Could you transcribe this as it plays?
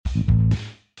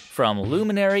From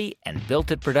Luminary and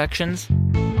Built It Productions,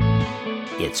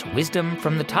 it's Wisdom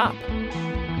from the Top.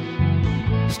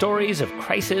 Stories of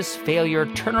crisis, failure,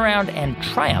 turnaround, and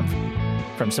triumph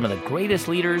from some of the greatest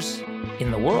leaders in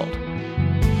the world.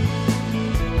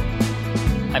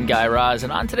 I'm Guy Raz,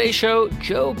 and on today's show,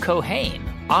 Joe Keohane,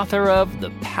 author of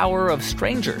The Power of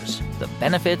Strangers, The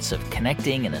Benefits of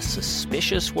Connecting in a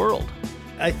Suspicious World.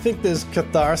 I think there's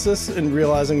catharsis in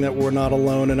realizing that we're not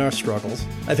alone in our struggles.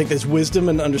 I think there's wisdom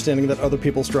in understanding that other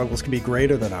people's struggles can be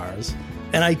greater than ours.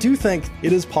 And I do think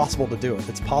it is possible to do it.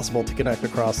 It's possible to connect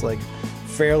across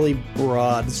fairly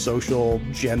broad social,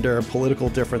 gender, political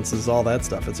differences, all that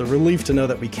stuff. It's a relief to know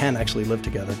that we can actually live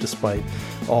together despite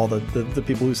all the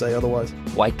people who say otherwise.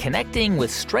 Why connecting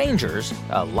with strangers,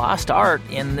 a lost art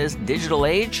in this digital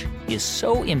age, is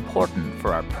so important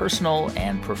for our personal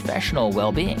and professional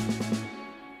well-being.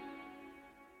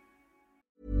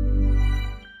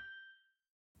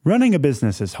 Running a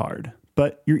business is hard,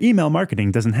 but your email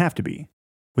marketing doesn't have to be.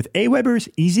 With Aweber's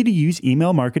easy-to-use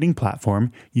email marketing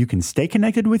platform, you can stay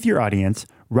connected with your audience,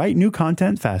 write new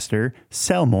content faster,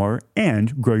 sell more,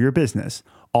 and grow your business,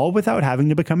 all without having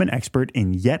to become an expert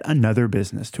in yet another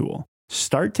business tool.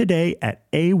 Start today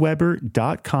at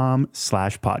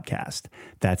aweber.com/podcast.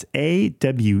 That's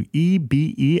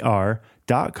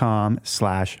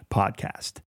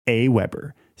AWEBER.com/podcast.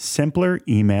 Aweber, simpler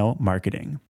email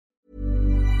marketing.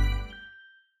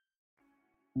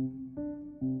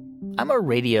 I'm a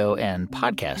radio and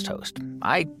podcast host.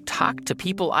 I talk to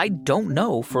people I don't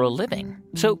know for a living.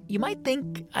 So you might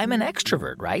think I'm an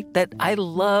extrovert, right? That I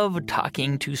love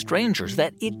talking to strangers,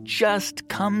 that it just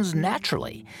comes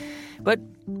naturally. But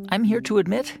I'm here to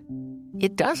admit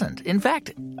it doesn't. In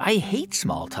fact, I hate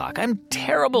small talk. I'm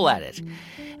terrible at it.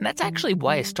 And that's actually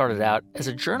why I started out as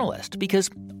a journalist, because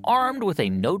armed with a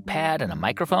notepad and a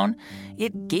microphone,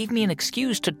 it gave me an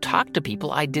excuse to talk to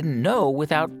people I didn't know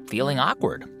without feeling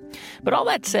awkward. But all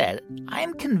that said,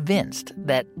 I'm convinced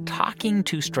that talking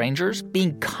to strangers,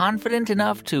 being confident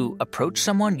enough to approach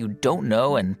someone you don't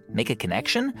know and make a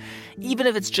connection, even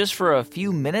if it's just for a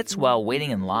few minutes while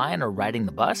waiting in line or riding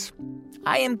the bus,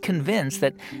 I am convinced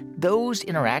that those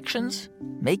interactions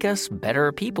make us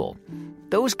better people.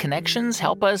 Those connections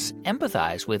help us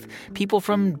empathize with people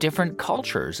from different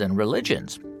cultures and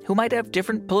religions who might have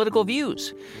different political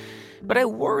views. But I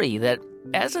worry that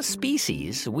as a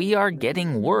species, we are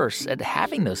getting worse at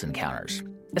having those encounters,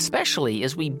 especially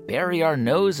as we bury our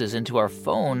noses into our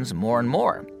phones more and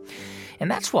more.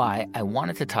 And that's why I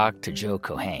wanted to talk to Joe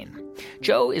Keohane.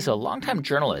 Joe is a longtime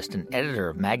journalist and editor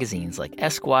of magazines like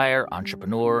Esquire,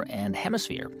 Entrepreneur, and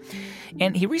Hemisphere.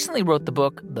 And he recently wrote the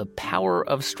book, The Power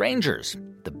of Strangers,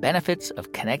 The Benefits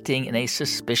of Connecting in a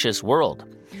Suspicious World.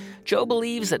 Joe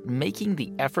believes that making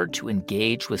the effort to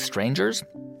engage with strangers,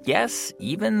 yes,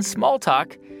 even small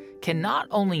talk, can not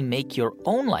only make your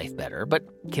own life better, but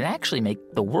can actually make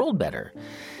the world better.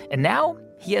 And now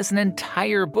he has an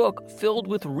entire book filled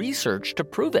with research to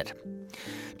prove it.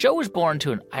 Joe was born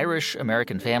to an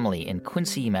Irish-American family in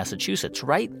Quincy, Massachusetts,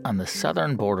 right on the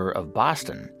southern border of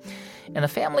Boston. And the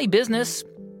family business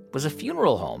was a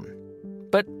funeral home.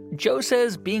 But Joe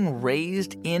says being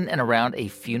raised in and around a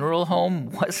funeral home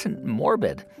wasn't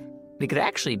morbid. It could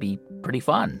actually be pretty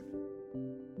fun.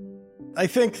 I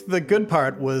think the good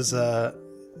part was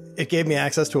it gave me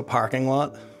access to a parking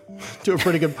lot, to a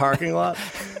pretty good parking lot.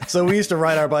 So we used to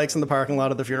ride our bikes in the parking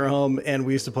lot of the funeral home, and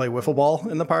we used to play wiffle ball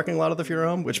in the parking lot of the funeral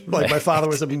home, which my father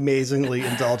was amazingly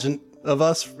indulgent of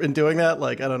us in doing that.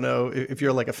 I don't know if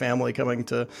you're a family coming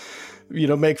to,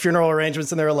 make funeral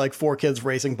arrangements, and there are 4 kids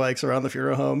racing bikes around the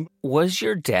funeral home. Was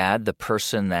your dad the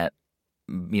person that,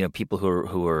 people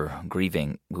who are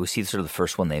grieving, was he sort of the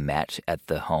first one they met at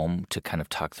the home to kind of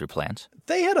talk through plans?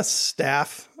 They had a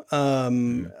staff.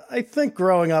 I think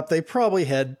growing up, they probably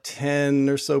had 10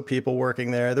 or so people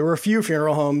working there. There were a few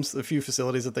funeral homes, a few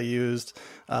facilities that they used.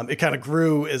 It kind of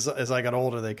grew as I got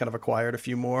older. They kind of acquired a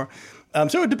few more.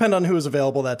 So it would depend on who was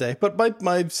available that day. But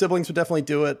my siblings would definitely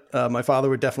do it. My father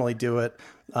would definitely do it.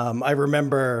 I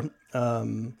remember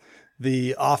the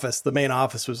main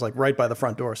office was right by the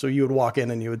front door. So you would walk in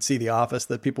and you would see the office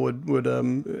that people would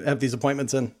have these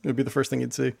appointments in. It would be the first thing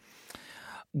you'd see.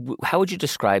 How would you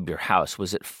describe your house?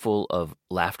 Was it full of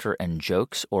laughter and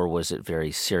jokes, or was it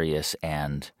very serious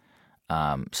and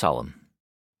solemn?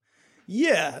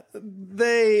 Yeah,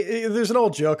 there's an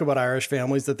old joke about Irish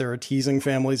families that there are teasing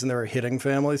families and there are hitting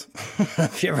families.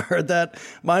 Have you ever heard that?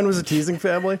 Mine was a teasing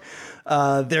family.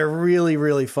 They're really,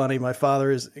 really funny. My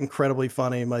father is incredibly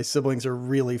funny. My siblings are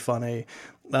really funny.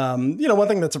 One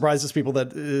thing that surprises people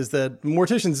is that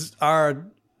morticians are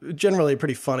generally a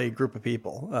pretty funny group of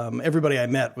people. Everybody I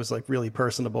met was like really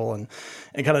personable and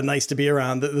kind of nice to be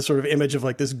around. The sort of image of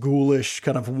like this ghoulish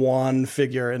kind of wan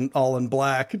figure and all in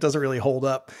black doesn't really hold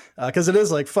up because it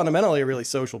is like fundamentally a really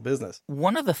social business.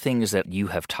 One of the things that you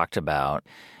have talked about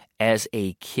as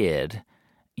a kid,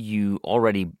 you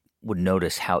already would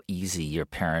notice how easy your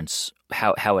parents,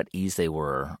 how at ease they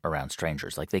were around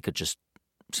strangers. Like they could just,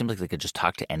 seemed like they could just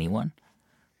talk to anyone.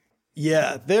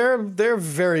 Yeah, they're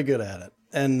very good at it.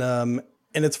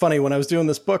 And it's funny, when I was doing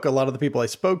this book, a lot of the people I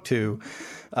spoke to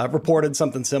reported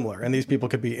something similar. And these people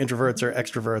could be introverts or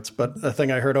extroverts. But the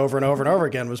thing I heard over and over and over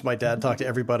again was my dad talked to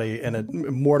everybody, and it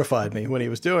mortified me when he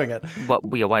was doing it. Why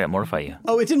did it mortify you?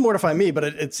 Oh, it didn't mortify me, but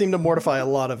it seemed to mortify a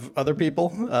lot of other people.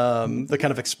 The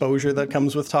kind of exposure that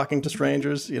comes with talking to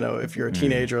strangers. You know, if you're a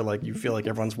teenager, like you feel like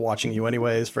everyone's watching you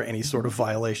anyways for any sort of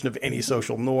violation of any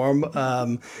social norm.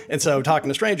 And so talking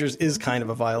to strangers is kind of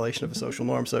a violation of a social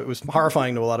norm. So it was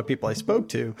horrifying to a lot of people I spoke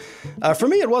to. For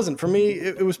me, it wasn't. For me,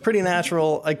 it was pretty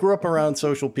natural. I grew up around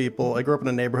social people. I grew up in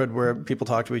a neighborhood where people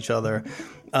talk to each other.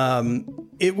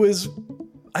 It was,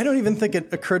 I don't even think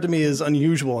it occurred to me as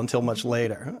unusual until much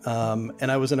later.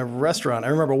 And I was in a restaurant. I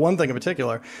remember one thing in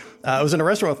particular. I was in a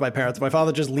restaurant with my parents. My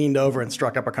father just leaned over and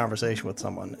struck up a conversation with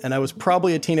someone. And I was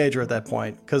probably a teenager at that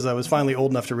point because I was finally old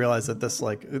enough to realize that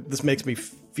this makes me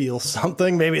feel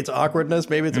something. Maybe it's awkwardness.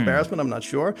 Maybe it's embarrassment. I'm not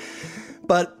sure.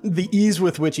 But the ease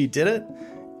with which he did it,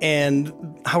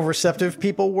 and how receptive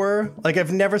people were. Like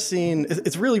I've never seen,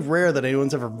 it's really rare that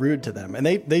anyone's ever rude to them. And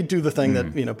they do the thing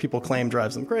that, you know, people claim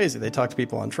drives them crazy. They talk to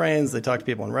people on trains, they talk to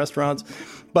people in restaurants,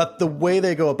 but the way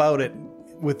they go about it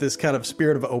with this kind of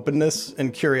spirit of openness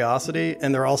and curiosity,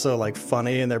 and they're also like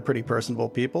funny and they're pretty personable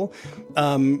people,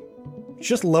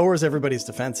 just lowers everybody's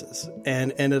defenses.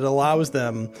 And it allows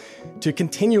them to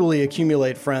continually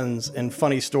accumulate friends and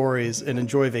funny stories and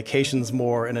enjoy vacations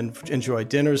more and enjoy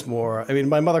dinners more. I mean,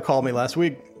 my mother called me last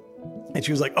week and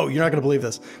she was like, "Oh, you're not going to believe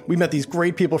this. We met these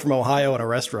great people from Ohio at a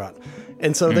restaurant."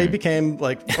 And so they became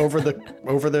like over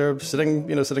there sitting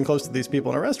close to these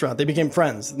people in a restaurant. They became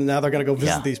friends. Now they're going to go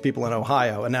visit these people in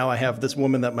Ohio. And now I have this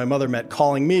woman that my mother met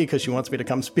calling me because she wants me to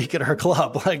come speak at her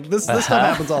club. Like this stuff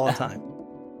happens all the time.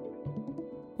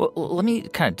 Well, let me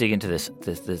kind of dig into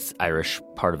this Irish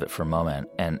part of it for a moment.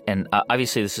 And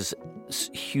obviously this is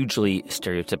hugely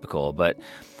stereotypical, but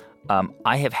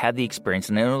I have had the experience,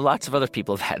 and I know lots of other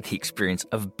people have had the experience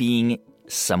of being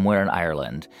somewhere in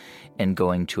Ireland and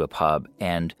going to a pub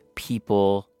and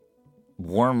people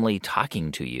warmly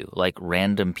talking to you, like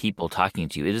random people talking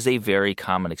to you. It is a very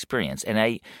common experience. And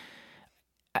I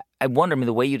wonder, I mean,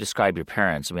 the way you describe your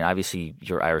parents, I mean, obviously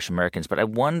you're Irish Americans, but I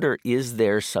wonder, is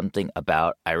there something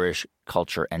about Irish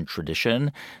culture and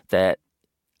tradition that,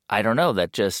 I don't know,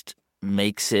 that just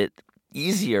makes it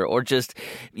easier, or just,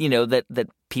 you know, that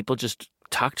people just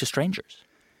talk to strangers?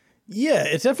 Yeah,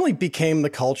 it definitely became the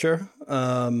culture.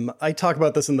 I talk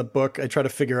about this in the book. I try to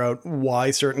figure out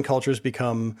why certain cultures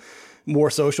become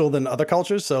more social than other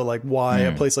cultures. So like why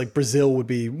a place like Brazil would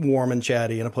be warm and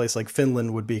chatty and a place like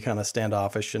Finland would be kind of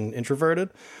standoffish and introverted.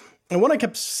 And what I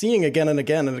kept seeing again and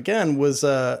again and again was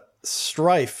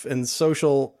strife and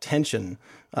social tension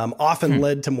often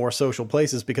led to more social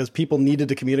places because people needed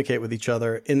to communicate with each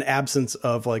other in absence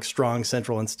of like strong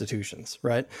central institutions,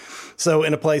 right? So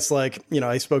in a place like, you know,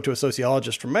 I spoke to a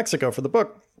sociologist from Mexico for the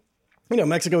book. You know,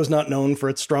 Mexico is not known for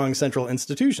its strong central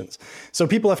institutions. So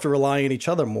people have to rely on each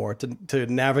other more to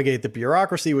navigate the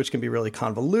bureaucracy, which can be really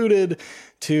convoluted,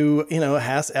 to, you know,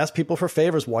 ask people for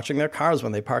favors watching their cars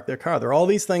when they park their car. There are all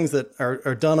these things that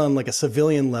are done on like a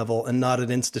civilian level and not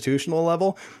an institutional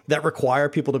level that require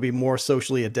people to be more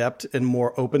socially adept and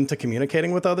more open to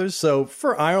communicating with others. So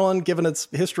for Ireland, given its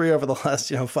history over the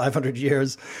last, 500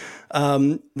 years,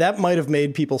 that might have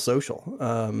made people social.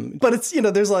 But it's,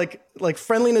 there's like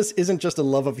friendliness isn't just a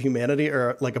love of humanity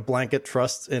or like a blanket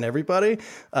trust in everybody.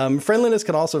 Friendliness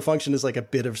can also function as like a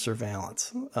bit of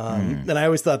surveillance. And I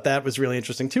always thought that was really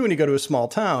interesting too. When you go to a small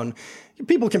town,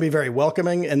 people can be very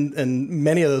welcoming, and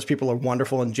many of those people are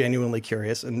wonderful and genuinely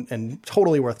curious and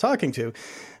totally worth talking to.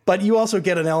 But you also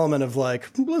get an element of like,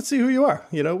 let's see who you are.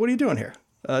 What are you doing here?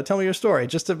 Tell me your story,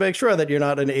 just to make sure that you're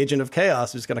not an agent of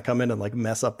chaos who's going to come in and like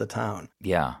mess up the town.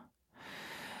 Yeah.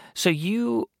 So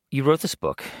you wrote this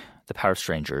book, The Power of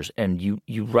Strangers, and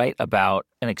you write about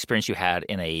an experience you had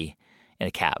in a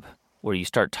cab where you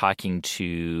start talking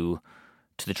to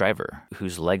the driver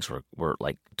whose legs were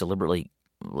like deliberately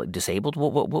like disabled.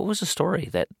 What was the story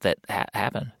that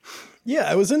happened? Yeah,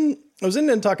 I was in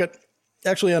Nantucket,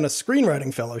 actually on a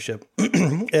screenwriting fellowship.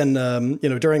 And,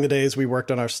 during the days we worked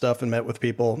on our stuff and met with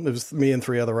people. It was me and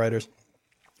 3 other writers.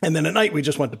 And then at night, we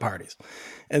just went to parties.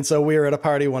 And so we were at a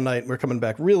party one night, and we were coming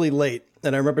back really late.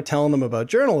 And I remember telling them about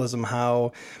journalism,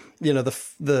 how,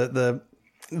 the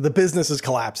business is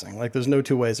collapsing. Like, there's no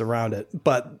two ways around it.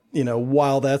 But,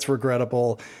 while that's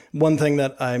regrettable, one thing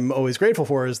that I'm always grateful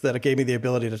for is that it gave me the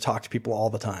ability to talk to people all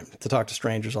the time, to talk to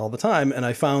strangers all the time. And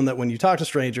I found that when you talk to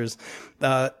strangers,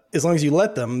 as long as you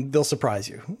let them, they'll surprise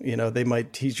you. They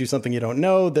might teach you something you don't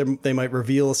know. They might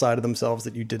reveal a side of themselves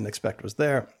that you didn't expect was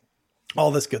there. All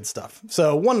this good stuff.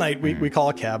 So one night we call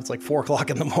a cab. It's like 4:00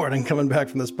 in the morning coming back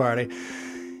from this party.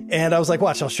 And I was like,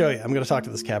 watch, I'll show you. I'm going to talk to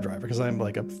this cab driver because I'm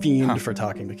like a fiend for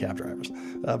talking to cab drivers.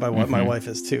 My wife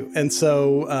is too. And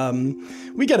so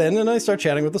we get in and I start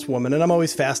chatting with this woman. And I'm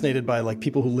always fascinated by like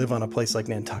people who live on a place like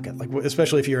Nantucket, like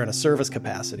especially if you're in a service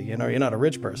capacity, you're not a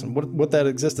rich person, what that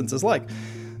existence is like.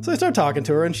 So I start talking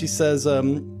to her and she says,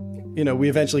 we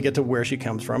eventually get to where she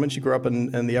comes from. And she grew up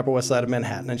in the Upper West Side of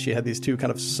Manhattan. And she had these two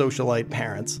kind of socialite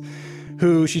parents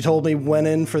who she told me went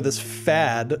in for this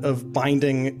fad of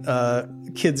binding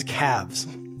kids' calves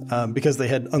because they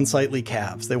had unsightly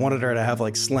calves. They wanted her to have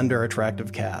like slender,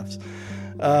 attractive calves.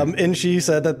 And she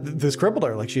said that this crippled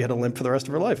her, like she had a limp for the rest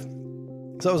of her life.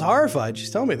 So I was horrified.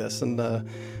 She's telling me this. And I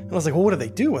was like, well, what did they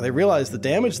do when they realized the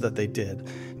damage that they did?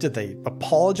 Did they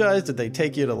apologize? Did they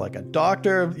take you to like a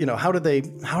doctor? How did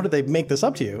they make this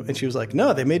up to you? And she was like,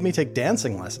 no, they made me take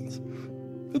dancing lessons.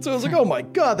 And so I was like, oh my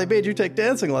God, they made you take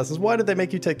dancing lessons. Why did they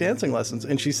make you take dancing lessons?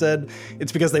 And she said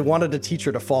it's because they wanted to teach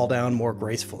her to fall down more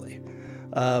gracefully.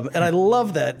 And I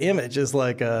love that image as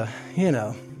like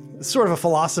sort of a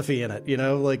philosophy in it,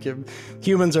 like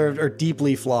humans are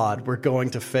deeply flawed. We're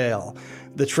going to fail.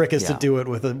 The trick is to do it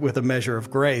with a measure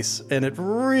of grace. And it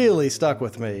really stuck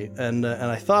with me. And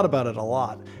I thought about it a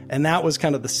lot. And that was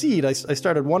kind of the seed. I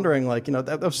started wondering, like,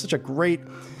 that was such a great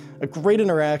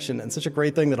interaction and such a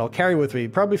great thing that I'll carry with me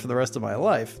probably for the rest of my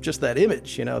life. Just that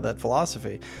image, that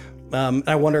philosophy.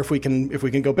 I wonder if we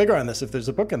can go bigger on this, if there's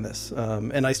a book in this.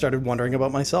 And I started wondering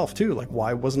about myself too. Like,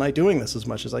 why wasn't I doing this as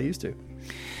much as I used to?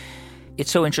 It's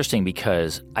so interesting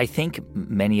because I think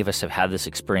many of us have had this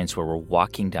experience where we're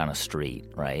walking down a street,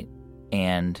 right?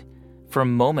 And for a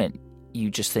moment, you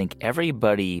just think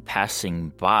everybody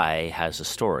passing by has a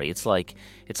story. It's like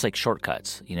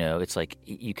shortcuts, It's like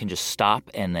you can just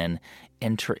stop and then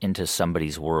enter into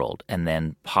somebody's world, and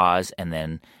then pause and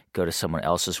then go to someone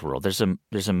else's world. There's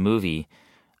a movie.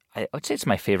 I would say it's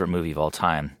my favorite movie of all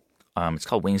time. It's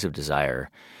called Wings of Desire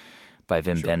by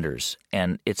Wim Wenders,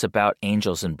 and it's about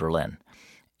angels in Berlin,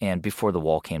 and before the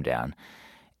wall came down,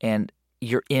 and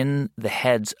you're in the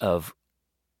heads of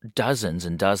dozens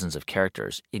and dozens of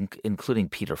characters, including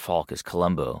Peter Falk as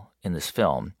Columbo in this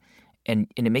film. And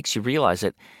it makes you realize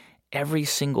that every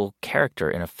single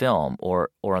character in a film or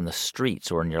on the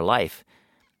streets or in your life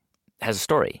has a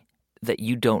story that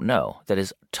you don't know, that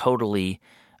is totally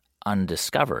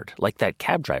undiscovered, like that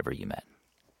cab driver you met.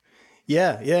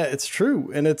 Yeah, it's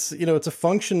true. And it's a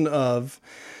function of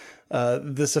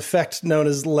this effect known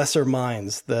as lesser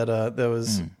minds that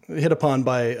was hit upon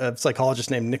by a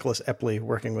psychologist named Nicholas Epley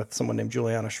working with someone named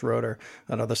Juliana Schroeder,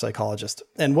 another psychologist.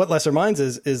 And what lesser minds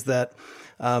is that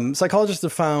psychologists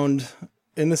have found,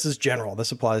 and this is general,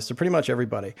 this applies to pretty much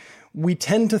everybody, we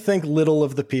tend to think little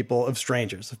of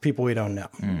strangers, of people we don't know.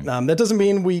 That doesn't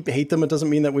mean we hate them. It doesn't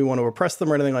mean that we want to oppress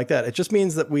them or anything like that. It just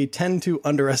means that we tend to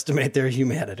underestimate their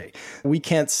humanity. We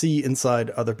can't see inside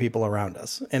other people around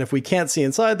us. And if we can't see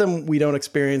inside them, we don't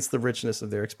experience the richness of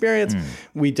their experience.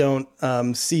 We don't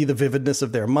see the vividness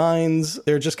of their minds.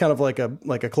 They're just kind of like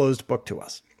a closed book to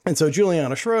us. And so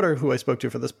Juliana Schroeder, who I spoke to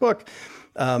for this book,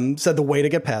 said the way to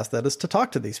get past that is to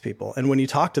talk to these people. And when you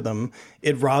talk to them,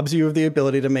 it robs you of the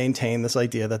ability to maintain this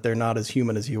idea that they're not as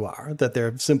human as you are, that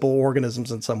they're simple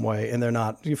organisms in some way, and they're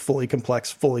not fully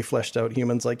complex, fully fleshed out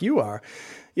humans like you are.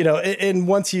 And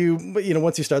once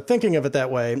you start thinking of it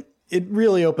that way, it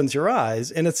really opens your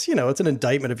eyes. And it's an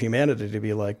indictment of humanity to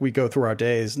be like, we go through our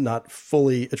days not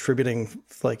fully attributing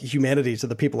like humanity to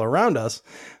the people around us.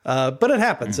 But it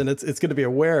happens, and it's good to be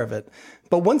aware of it.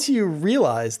 But once you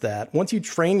realize that, once you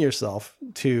train yourself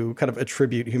to kind of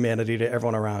attribute humanity to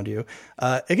everyone around you,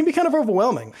 it can be kind of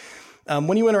overwhelming.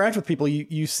 When you interact with people,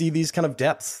 you see these kind of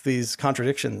depths, these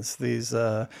contradictions, these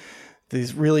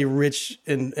really rich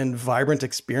and vibrant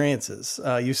experiences.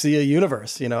 You see a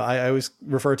universe. I always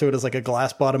refer to it as like a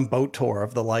glass-bottom boat tour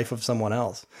of the life of someone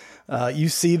else. You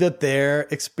see that their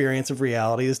experience of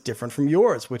reality is different from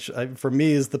yours, which for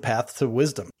me is the path to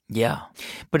wisdom. Yeah,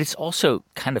 but it's also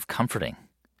kind of comforting.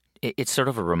 It's sort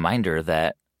of a reminder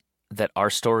that our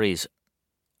stories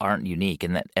aren't unique,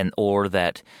 or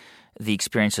that the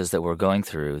experiences that we're going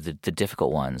through, the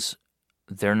difficult ones,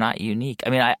 they're not unique. I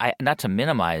mean, I not to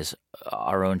minimize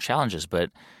our own challenges,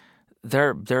 but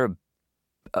there are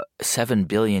 7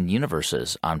 billion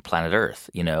universes on planet Earth,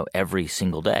 every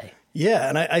single day. Yeah,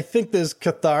 and I think there's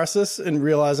catharsis in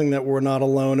realizing that we're not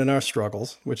alone in our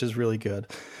struggles, which is really good.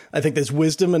 I think there's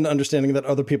wisdom in understanding that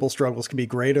other people's struggles can be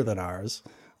greater than ours.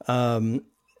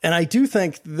 And I do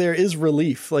think there is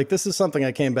relief. Like, this is something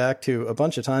I came back to a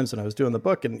bunch of times when I was doing the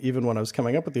book, and even when I was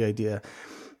coming up with the idea.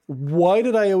 Why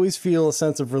did I always feel a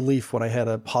sense of relief when I had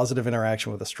a positive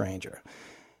interaction with a stranger?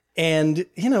 And,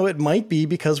 it might be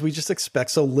because we just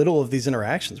expect so little of these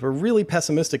interactions. We're really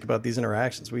pessimistic about these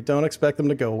interactions. We don't expect them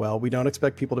to go well. We don't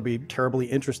expect people to be terribly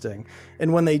interesting.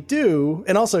 And when they do,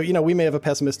 and also, we may have a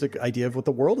pessimistic idea of what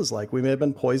the world is like. We may have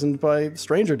been poisoned by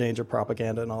stranger danger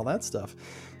propaganda and all that stuff.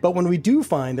 But when we do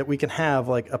find that we can have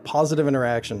like a positive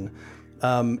interaction,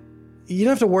 you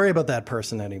don't have to worry about that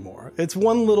person anymore. It's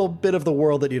one little bit of the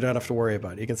world that you don't have to worry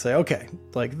about. You can say, okay,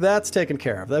 like that's taken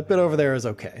care of. That bit over there is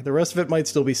okay. The rest of it might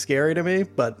still be scary to me,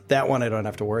 but that one I don't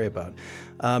have to worry about.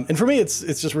 And for me, it's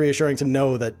just reassuring to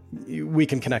know that we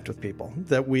can connect with people,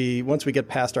 that once we get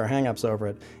past our hangups over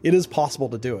it, it is possible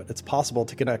to do it. It's possible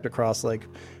to connect across like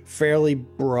fairly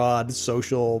broad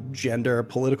social, gender,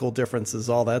 political differences,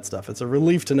 all that stuff. It's a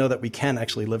relief to know that we can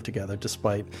actually live together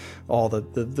despite all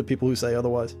the people who say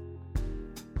otherwise.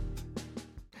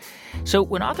 So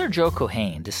when author Joe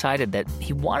Keohane decided that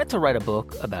he wanted to write a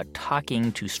book about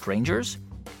talking to strangers,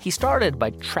 he started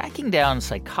by tracking down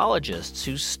psychologists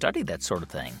who study that sort of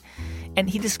thing. And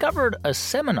he discovered a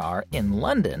seminar in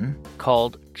London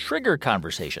called Trigger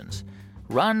Conversations,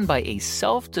 run by a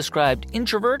self-described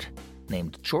introvert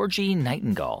named Georgie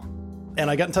Nightingale.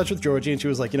 And I got in touch with Georgie, and she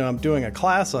was like, I'm doing a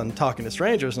class on talking to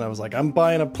strangers. And I was like, I'm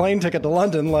buying a plane ticket to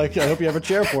London. Like, I hope you have a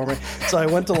chair for me. So I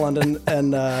went to London,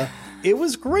 and it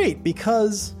was great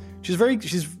because she's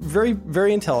very,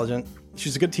 very intelligent.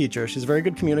 She's a good teacher. She's a very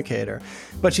good communicator.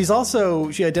 But she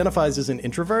identifies as an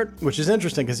introvert, which is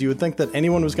interesting because you would think that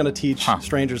anyone who's going to teach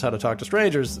strangers how to talk to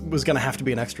strangers was going to have to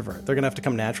be an extrovert. They're going to have to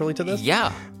come naturally to this.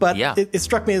 Yeah. But it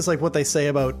struck me as like what they say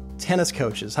about tennis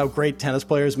coaches, how great tennis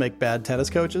players make bad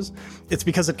tennis coaches. It's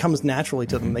because it comes naturally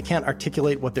to them. They can't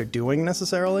articulate what they're doing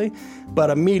necessarily. But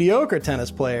a mediocre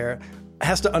tennis player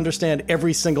has to understand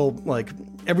every single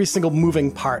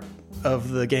moving part of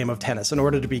the game of tennis in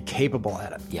order to be capable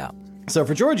at it. Yeah. So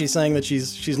for Georgie, saying that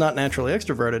she's not naturally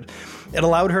extroverted, it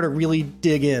allowed her to really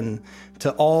dig in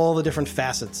to all the different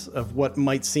facets of what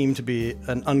might seem to be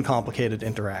an uncomplicated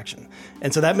interaction.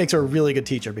 And so that makes her a really good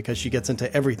teacher because she gets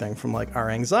into everything from like our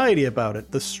anxiety about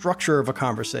it, the structure of a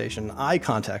conversation, eye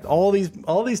contact, all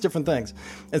these different things.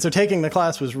 And so taking the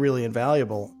class was really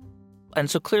invaluable. And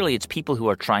so clearly it's people who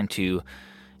are trying to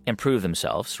improve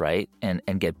themselves, right, and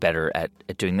get better at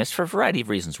doing this for a variety of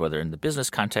reasons, whether in the business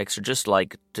context or just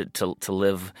like to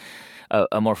live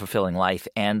a more fulfilling life.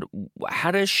 And how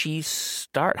does she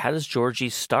start? How does Georgie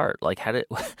start? Like,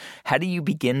 how do you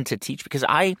begin to teach? Because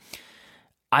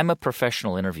I'm a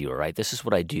professional interviewer, right? This is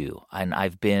what I do, and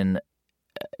I've been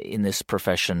in this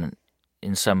profession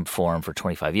in some form for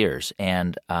 25 years,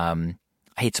 and I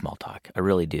hate small talk. I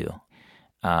really do.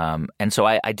 And so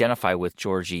I identify with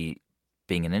Georgie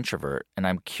being an introvert, and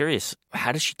I'm curious,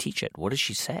 how does she teach it? What does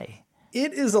she say?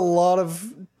 It is a lot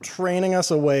of training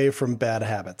us away from bad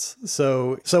habits.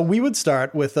 So we would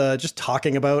start with just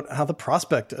talking about how the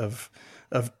prospect of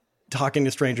talking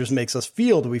to strangers makes us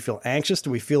feel. Do we feel anxious?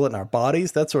 Do we feel it in our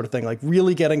bodies? That sort of thing, like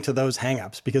really getting to those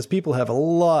hangups, because people have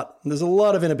there's a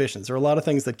lot of inhibitions. There are a lot of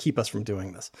things that keep us from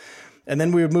doing this. And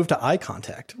then we would move to eye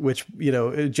contact, which,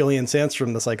 Gillian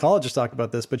Sandstrom, the psychologist, talked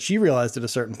about this, but she realized at a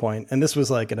certain point, and this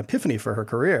was like an epiphany for her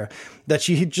career, that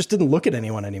she just didn't look at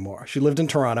anyone anymore. She lived in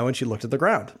Toronto and she looked at the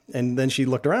ground. And then she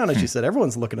looked around and she said,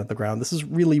 everyone's looking at the ground. This is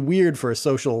really weird for a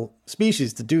social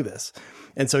species to do this.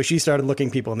 And so she started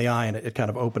looking people in the eye, and it kind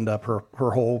of opened up her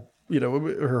whole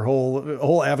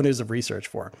avenues of research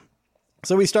for her.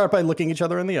 So we start by looking each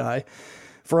other in the eye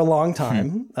for a long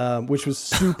time, which was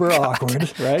super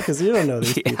awkward, right? Because you don't know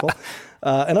these people.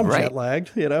 And I'm jet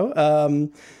lagged,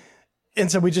 And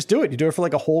so we just do it. You do it for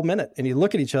like a whole minute, and you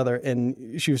look at each other,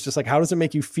 and she was just like, how does it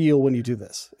make you feel when you do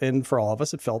this? And for all of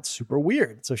us, it felt super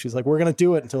weird. So she's like, we're going to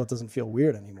do it until it doesn't feel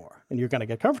weird anymore. And you're going to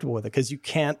get comfortable with it because you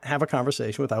can't have a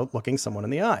conversation without looking someone in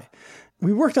the eye.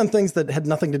 We worked on things that had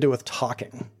nothing to do with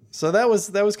talking. So that was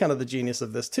kind of the genius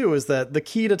of this too, is that the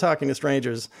key to talking to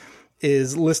strangers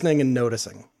is listening and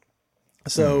noticing.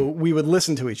 So we would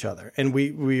listen to each other, and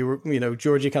we were,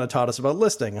 Georgie kind of taught us about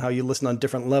listening, how you listen on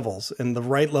different levels, and the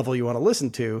right level you want to listen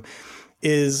to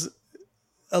is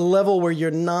a level where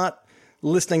you're not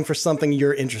listening for something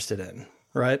you're interested in,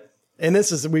 right? And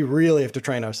we really have to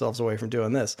train ourselves away from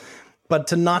doing this. But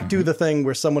to not do the thing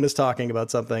where someone is talking about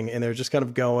something and they're just kind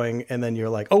of going, and then you're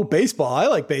like, oh, baseball, I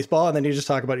like baseball. And then you just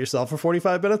talk about yourself for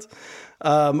 45 minutes.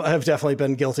 I have definitely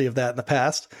been guilty of that in the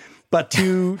past. But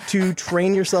to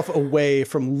train yourself away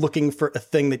from looking for a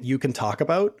thing that you can talk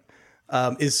about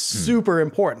is super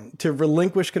important. To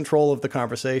relinquish control of the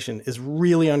conversation is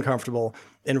really uncomfortable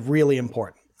and really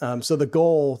important. So the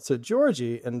goal to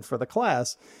Georgie and for the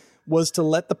class was to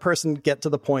let the person get to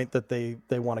the point that they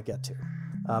want to get to.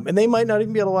 And they might not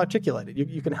even be able to articulate it.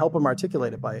 You can help them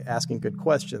articulate it by asking good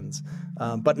questions,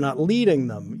 but not leading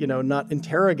them, not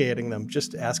interrogating them,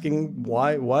 just asking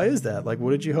why is that? Like,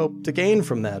 what did you hope to gain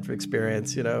from that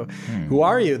experience? Who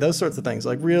are you? Those sorts of things,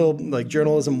 like real, like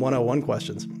journalism 101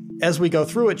 questions. As we go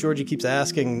through it, Georgie keeps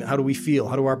asking, how do we feel?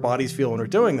 How do our bodies feel when we're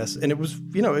doing this? And it was,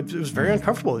 it was very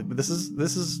uncomfortable.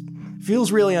 This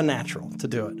feels really unnatural to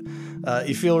do it.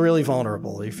 You feel really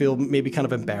vulnerable. You feel maybe kind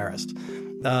of embarrassed.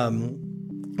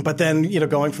 But then,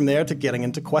 going from there to getting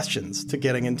into questions, to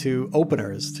getting into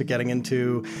openers, to getting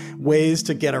into ways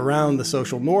to get around the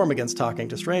social norm against talking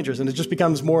to strangers. And it just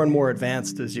becomes more and more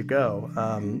advanced as you go.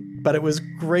 But it was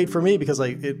great for me because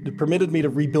it permitted me to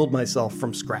rebuild myself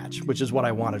from scratch, which is what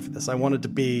I wanted for this. I wanted to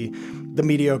be the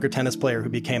mediocre tennis player who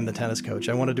became the tennis coach.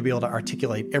 I wanted to be able to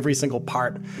articulate every single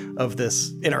part of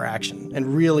this interaction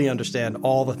and really understand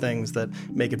all the things that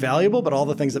make it valuable, but all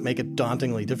the things that make it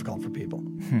dauntingly difficult for people.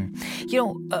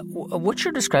 What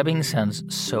you're describing sounds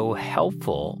so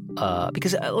helpful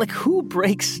because, who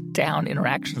breaks down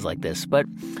interactions like this? But,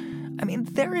 I mean,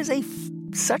 there is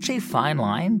such a fine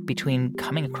line between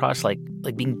coming across like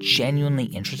being genuinely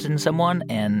interested in someone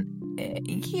and,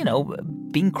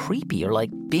 being creepy or like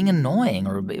being annoying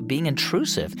or being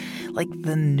intrusive. Like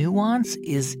the nuance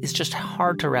is just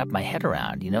hard to wrap my head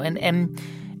around,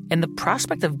 and the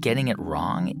prospect of getting it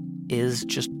wrong is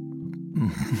just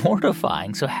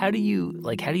mortifying. So how do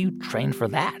you train for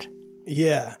that?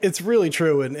 Yeah, it's really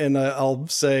true. And I'll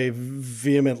say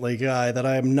vehemently, Guy, that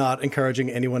I am not encouraging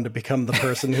anyone to become the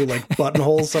person who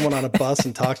buttonholes someone on a bus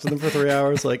and talks to them for 3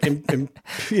 hours,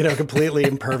 completely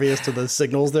impervious to the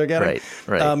signals they're getting.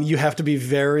 Right. You have to be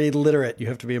very literate. You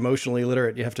have to be emotionally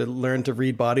literate. You have to learn to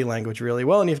read body language really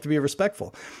well, and you have to be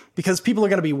respectful because people are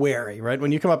going to be wary, right?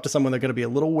 When you come up to someone, they're going to be a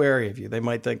little wary of you. They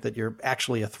might think that you're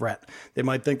actually a threat. They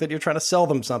might think that you're trying to sell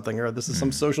them something, or this is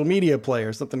some social media play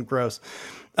or something gross.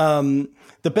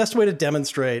 The best way to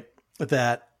demonstrate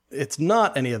that it's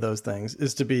not any of those things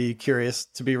is to be curious,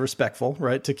 to be respectful,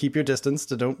 right? To keep your distance,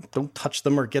 to don't touch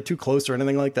them or get too close or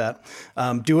anything like that.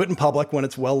 Do it in public when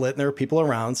it's well lit and there are people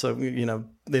around, so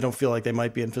they don't feel like they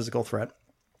might be in physical threat.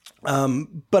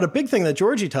 But a big thing that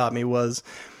Georgie taught me was,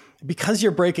 because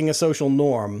you're breaking a social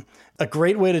norm, a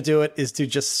great way to do it is to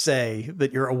just say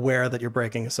that you're aware that you're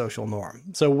breaking a social norm.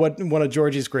 So one of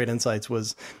Georgie's great insights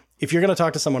was, if you're going to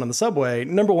talk to someone on the subway,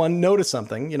 number one, notice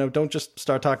something. Don't just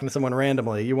start talking to someone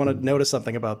randomly. You want to notice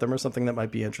something about them or something that might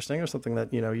be interesting or something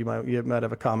that, you might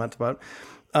have a comment about.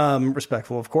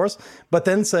 Respectful, of course. But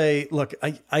then say, look,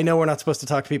 I know we're not supposed to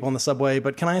talk to people on the subway,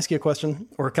 but can I ask you a question?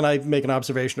 Or can I make an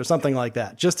observation or something like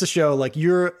that? Just to show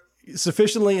you're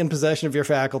sufficiently in possession of your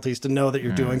faculties to know that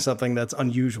you're doing something that's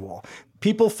unusual.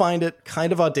 People find it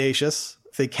kind of audacious.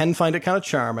 They can find it kind of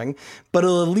charming, but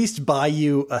it'll at least buy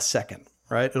you a second.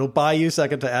 Right? It'll buy you a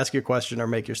second to ask your question or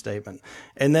make your statement.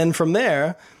 And then from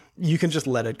there, you can just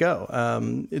let it go.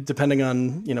 Depending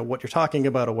on, what you're talking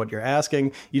about or what you're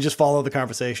asking, you just follow the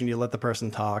conversation. You let the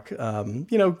person talk.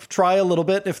 Try a little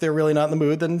bit. If they're really not in the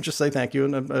mood, then just say thank you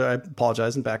and I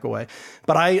apologize and back away.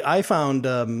 But I found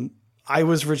I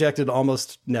was rejected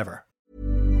almost never.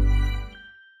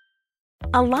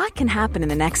 A lot can happen in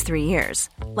the next 3 years.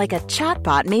 Like a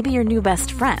chatbot may be your new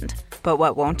best friend. But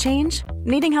what won't change?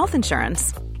 Needing health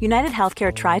insurance. United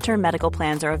Healthcare Tri-Term Medical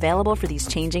Plans are available for these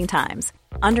changing times.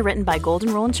 Underwritten by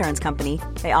Golden Rule Insurance Company,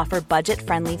 they offer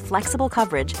budget-friendly, flexible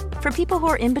coverage for people who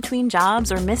are in between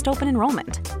jobs or missed open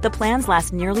enrollment. The plans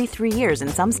last nearly 3 years in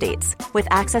some states, with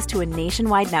access to a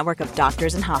nationwide network of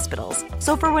doctors and hospitals.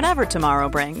 So for whatever tomorrow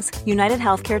brings, United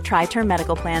Healthcare Tri-Term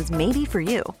Medical Plans may be for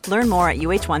you. Learn more at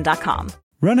uh1.com.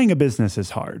 Running a business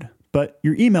is hard, but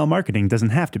your email marketing doesn't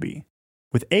have to be.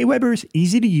 With Aweber's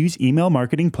easy-to-use email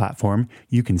marketing platform,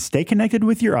 you can stay connected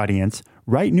with your audience,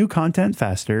 write new content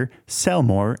faster, sell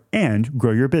more, and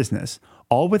grow your business,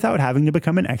 all without having to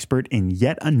become an expert in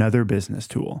yet another business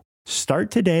tool. Start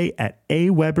today at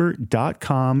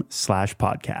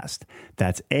aweber.com/podcast.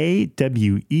 That's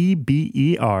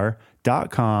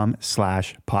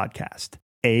AWEBER.com/podcast.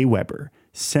 Aweber,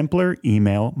 simpler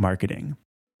email marketing.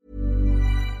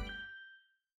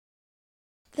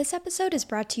 This episode is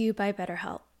brought to you by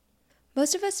BetterHelp.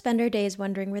 Most of us spend our days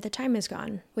wondering where the time has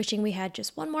gone, wishing we had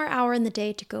just one more hour in the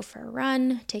day to go for a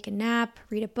run, take a nap,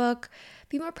 read a book,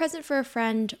 be more present for a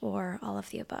friend, or all of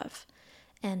the above.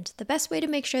 And the best way to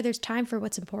make sure there's time for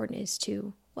what's important is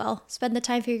to, well, spend the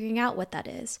time figuring out what that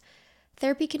is.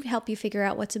 Therapy can help you figure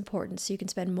out what's important so you can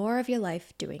spend more of your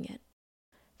life doing it.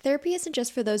 Therapy isn't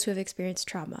just for those who have experienced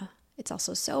trauma. It's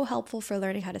also so helpful for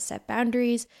learning how to set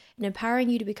boundaries and empowering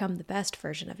you to become the best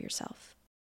version of yourself.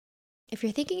 If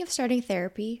you're thinking of starting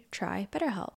therapy, try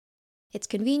BetterHelp. It's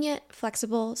convenient,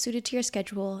 flexible, suited to your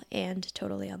schedule, and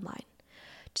totally online.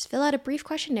 Just fill out a brief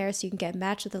questionnaire so you can get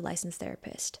matched with a licensed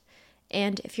therapist.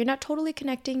 And if you're not totally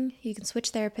connecting, you can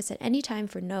switch therapists at any time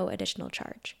for no additional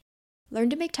charge. Learn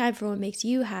to make time for what makes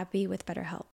you happy with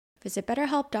BetterHelp. Visit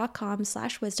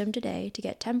betterhelp.com/wisdom today to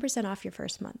get 10% off your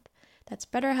first month. That's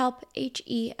BetterHelp,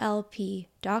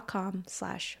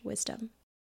 HELP.com/wisdom.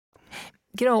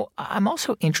 You know, I'm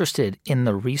also interested in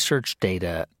the research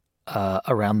data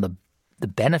around the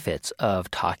benefits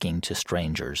of talking to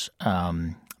strangers.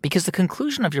 Because the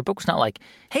conclusion of your book was not like,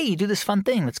 hey, you do this fun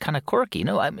thing that's kind of quirky.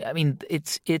 No, I mean,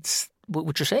 it's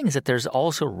what you're saying is that there's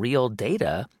also real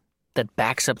data that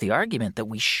backs up the argument that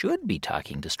we should be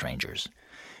talking to strangers.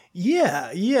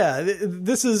 Yeah.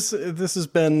 This has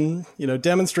been,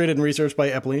 demonstrated and researched by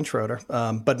Epley and Schroeder,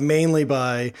 but mainly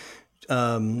by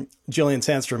Gillian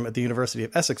Sandstrom at the University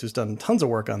of Essex, who's done tons of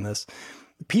work on this.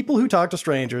 People who talk to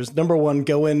strangers, number one,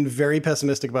 go in very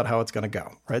pessimistic about how it's going to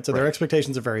go, right? So their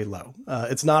expectations are very low.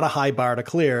 It's not a high bar to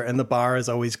clear, and the bar is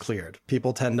always cleared.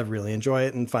 People tend to really enjoy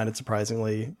it and find it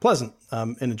surprisingly pleasant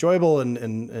and enjoyable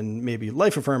and maybe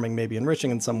life-affirming, maybe enriching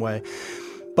in some way.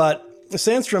 But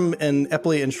Sandstrom and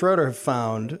Epley and Schroeder have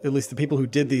found, at least the people who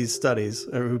did these studies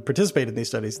or who participated in these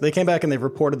studies, they came back and they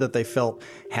reported that they felt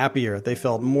happier. They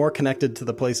felt more connected to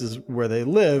the places where they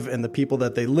live and the people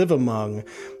that they live among.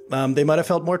 They might have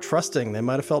felt more trusting. They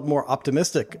might have felt more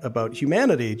optimistic about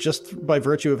humanity just by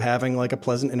virtue of having like a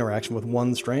pleasant interaction with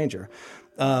one stranger.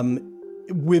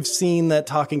 We've seen that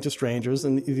talking to strangers,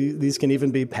 and these can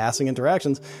even be passing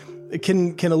interactions, it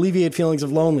can alleviate feelings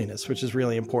of loneliness, which is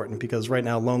really important because right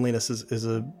now loneliness is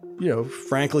a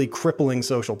frankly crippling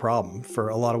social problem for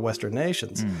a lot of Western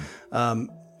nations.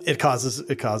 It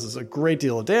causes a great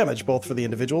deal of damage, both for the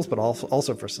individuals, but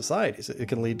also for societies. It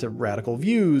can lead to radical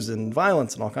views and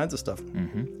violence and all kinds of stuff.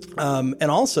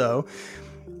 And also,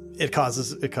 it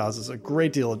causes a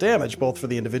great deal of damage, both for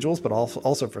the individuals, but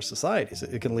also for societies.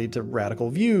 It can lead to radical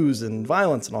views and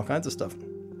violence and all kinds of stuff.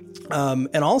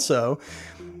 And also,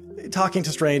 talking to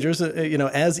strangers,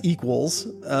 as equals,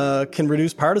 can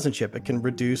reduce partisanship. It can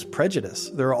reduce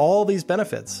prejudice. There are all these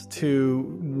benefits to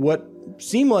what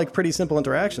seem like pretty simple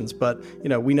interactions, but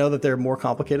we know that they're more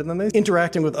complicated than they.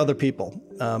 Interacting with other people,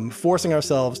 forcing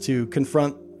ourselves to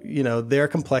confront their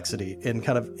complexity and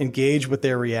kind of engage with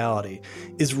their reality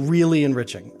is really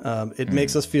enriching. It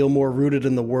makes us feel more rooted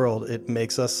in the world. It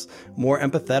makes us more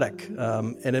empathetic.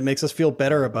 And it makes us feel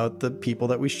better about the people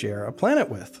that we share a planet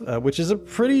with, which is a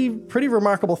pretty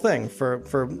remarkable thing for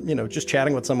just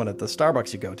chatting with someone at the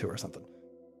Starbucks you go to or something.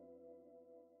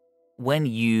 When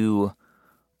you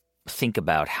think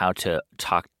about how to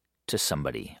talk to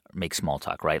somebody, make small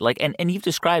talk, right? Like, and you've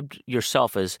described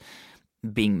yourself as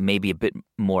being maybe a bit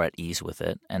more at ease with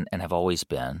it and have always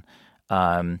been.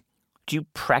 Do you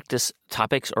practice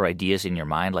topics or ideas in your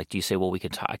mind? Like, do you say, well,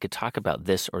 I could talk about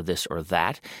this or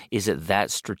that? Is it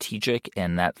that strategic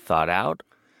and that thought out?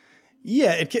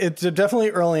 Yeah, it's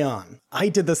definitely early on. I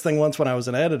did this thing once when I was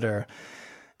an editor.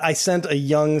 I sent a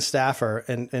young staffer,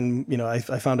 and I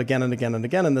found again and again and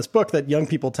again in this book that young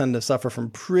people tend to suffer from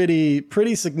pretty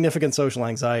significant social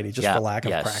anxiety just for lack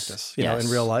of practice, in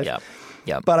real life.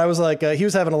 Yeah. But I was like, he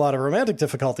was having a lot of romantic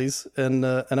difficulties, and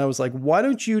I was like, why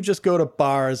don't you just go to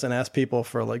bars and ask people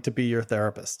for to be your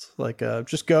therapist?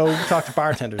 Just go talk to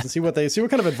bartenders and see what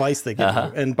kind of advice they give you,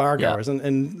 and bar goers,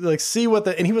 and see what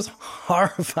and he was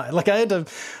horrified. I had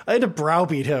to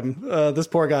browbeat him, this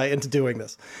poor guy, into doing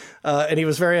this, and he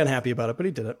was very unhappy about it, but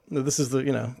he did it. This is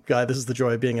the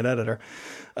joy of being an editor.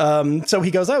 So he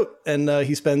goes out and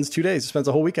he spends 2 days, spends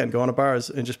a whole weekend going to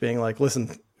bars and just being like,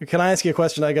 listen, can I ask you a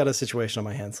question? I got a situation on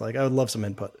my hands. I would love some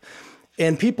input.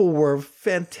 And people were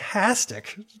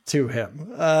fantastic to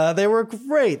him. They were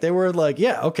great. They were like,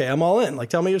 yeah, okay, I'm all in.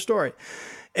 Tell me your story.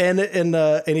 And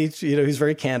he, he's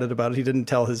very candid about it. He didn't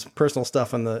tell his personal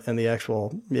stuff in the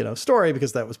actual, story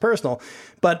because that was personal,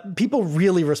 but people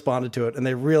really responded to it and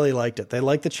they really liked it. They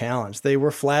liked the challenge. They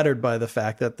were flattered by the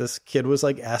fact that this kid was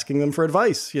asking them for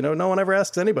advice. No one ever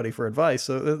asks anybody for advice.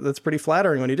 So that's pretty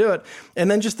flattering when you do it. And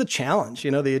then just the challenge,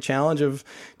 the challenge of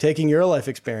taking your life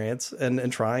experience and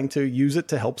trying to use it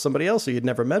to help somebody else who you'd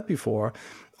never met before.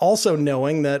 also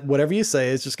knowing that whatever you say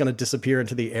is just going to disappear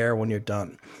into the air when you're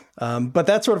done. But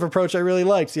that sort of approach I really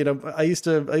liked. I used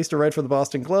to write for the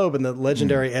Boston Globe, and the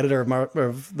legendary editor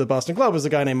of the Boston Globe was a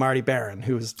guy named Marty Barron,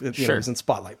 who was, was in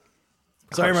Spotlight.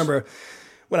 So I remember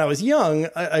when I was young,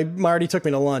 Marty took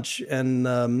me to lunch,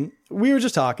 and we were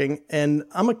just talking, and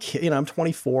I'm a kid, I'm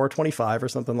 24, 25 or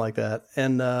something like that.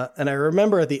 And I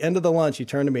remember at the end of the lunch, he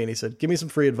turned to me and he said, "Give me some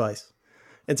free advice."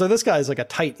 And so this guy's like a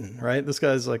titan, right? This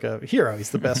guy's like a hero. He's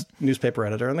the best newspaper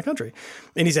editor in the country.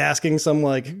 And he's asking some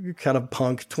like kind of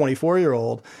punk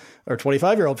 24-year-old or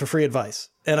 25-year-old for free advice.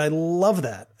 And I love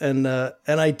that. And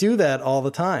I do that all the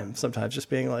time, sometimes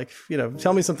just being like,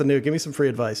 tell me something new, give me some free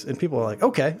advice. And people are like,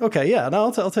 okay, yeah,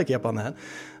 no, I'll take you up on that.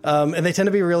 And they tend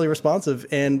to be really responsive.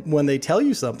 And when they tell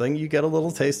you something, you get a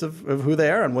little taste of who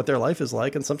they are and what their life is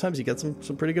like. And sometimes you get some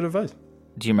pretty good advice.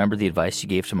 Do you remember the advice you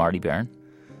gave to Marty Barron?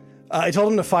 I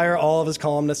told him to fire all of his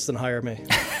columnists and hire me.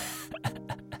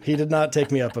 He did not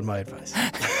take me up on my advice.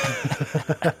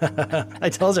 I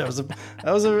told you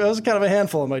I was kind of a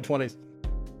handful in my 20s.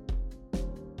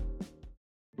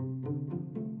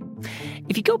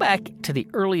 If you go back to the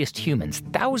earliest humans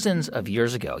thousands of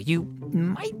years ago, you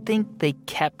might think they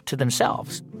kept to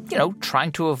themselves,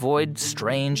 trying to avoid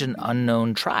strange and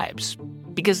unknown tribes.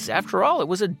 Because after all, it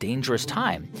was a dangerous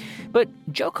time. But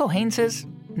Joe Keohane says,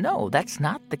 no, that's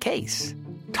not the case.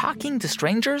 Talking to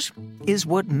strangers is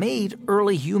what made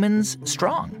early humans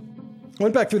strong. I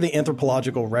went back through the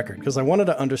anthropological record because I wanted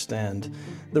to understand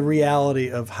the reality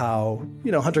of how,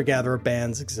 hunter-gatherer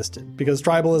bands existed. Because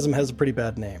tribalism has a pretty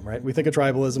bad name, right? We think of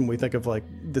tribalism, we think of like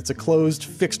it's a closed,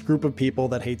 fixed group of people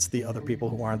that hates the other people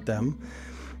who aren't them.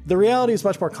 The reality is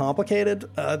much more complicated.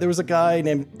 There was a guy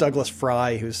named Douglas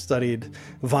Fry who studied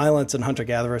violence in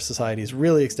hunter-gatherer societies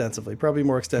really extensively, probably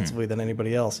more extensively than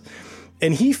anybody else.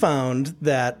 And he found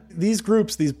that these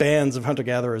groups, these bands of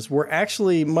hunter-gatherers, were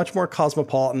actually much more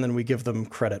cosmopolitan than we give them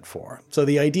credit for. So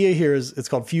the idea here is it's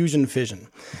called fusion-fission.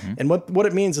 Mm-hmm. And what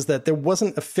it means is that there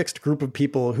wasn't a fixed group of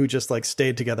people who just like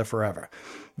stayed together forever.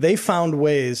 They found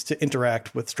ways to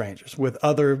interact with strangers, with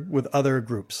other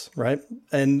groups, right?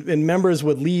 And members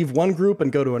would leave one group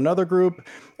and go to another group,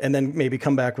 and then maybe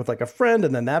come back with like a friend,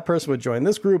 and then that person would join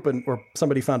this group, or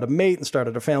somebody found a mate and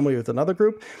started a family with another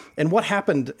group. And what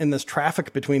happened in this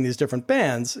traffic between these different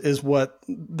bands is what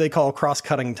they call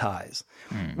cross-cutting ties,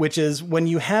 which is when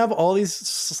you have all these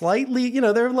slightly,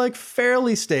 they're like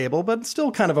fairly stable, but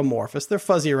still kind of amorphous. They're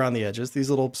fuzzy around the edges, these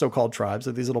little so-called tribes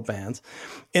or these little bands,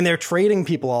 and they're trading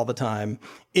people all the time.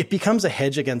 It becomes a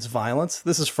hedge against violence.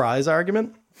 This is Fry's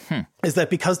argument. Is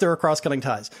that because there are cross-cutting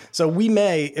ties. So we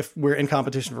may, if we're in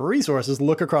competition for resources,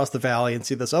 look across the valley and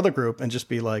see this other group and just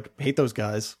be like, hate those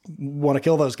guys, want to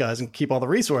kill those guys and keep all the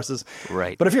resources.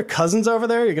 Right. But if your cousin's over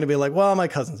there, you're going to be like, well, my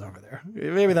cousin's over there.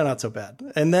 Maybe they're not so bad.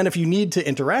 And then if you need to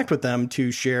interact with them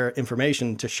to share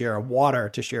information, to share water,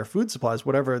 to share food supplies,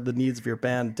 whatever the needs of your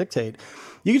band dictate,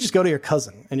 you can just go to your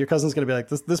cousin, and your cousin's going to be like,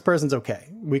 this person's okay.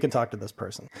 We can talk to this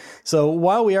person. So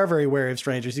while we are very wary of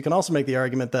strangers, you can also make the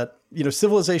argument that,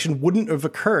 civilization wouldn't have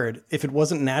occurred if it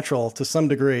wasn't natural to some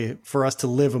degree for us to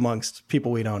live amongst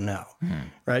people we don't know,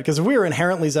 right? Because if we were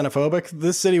inherently xenophobic,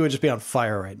 this city would just be on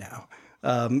fire right now.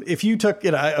 If you took,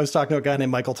 I was talking to a guy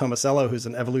named Michael Tomasello, who's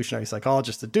an evolutionary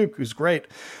psychologist at Duke, who's great.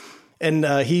 And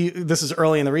this is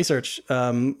early in the research.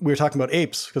 We were talking about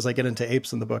apes, because I get into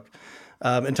apes in the book.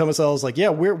 And Tomasello's like, yeah,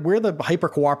 we're the hyper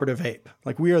cooperative ape.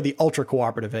 Like, we are the ultra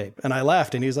cooperative ape. And I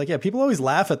laughed, and he was like, yeah, people always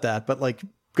laugh at that, but like,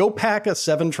 go pack a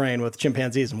 7 train with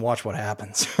chimpanzees and watch what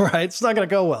happens, right? It's not going to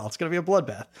go well. It's going to be a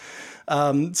bloodbath.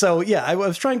 So yeah, I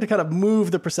was trying to kind of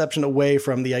move the perception away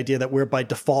from the idea that we're by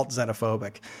default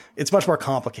xenophobic. It's much more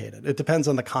complicated. It depends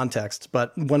on the context.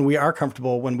 But when we are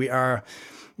comfortable, when we are,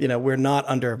 we're not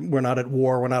at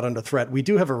war, we're not under threat, we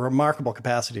do have a remarkable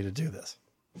capacity to do this.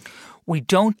 We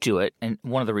don't do it, and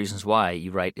one of the reasons why,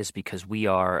 you write, is because we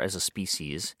are, as a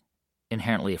species,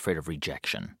 inherently afraid of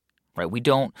rejection. Right, we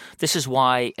don't. This is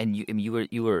why, and you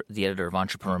were the editor of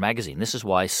Entrepreneur Magazine. This is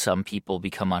why some people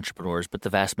become entrepreneurs, but the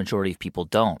vast majority of people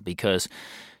don't. Because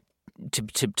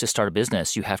to start a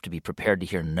business, you have to be prepared to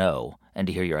hear no, and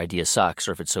to hear your idea sucks,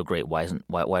 or if it's so great, why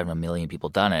haven't a million people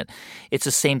done it? It's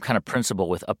the same kind of principle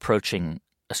with approaching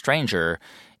a stranger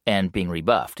and being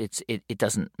rebuffed. It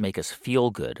doesn't make us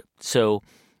feel good. So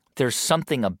there's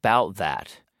something about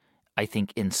that, I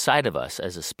think, inside of us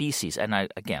as a species, and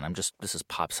this is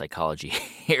pop psychology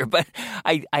here, but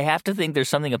I have to think there's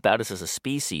something about us as a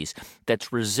species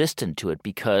that's resistant to it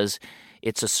because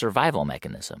it's a survival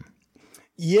mechanism.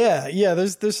 Yeah.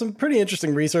 There's some pretty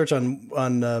interesting research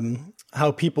on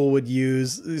how people would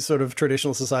use, sort of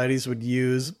traditional societies would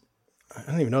use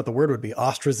I don't even know what the word would be,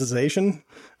 ostracization,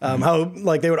 how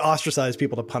like they would ostracize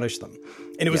people to punish them.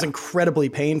 And it was incredibly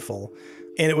painful.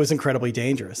 And it was incredibly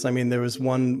dangerous. I mean, there was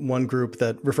one group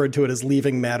that referred to it as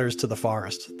leaving matters to the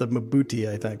forest, the Mabuti,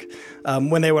 I think.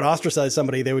 When they would ostracize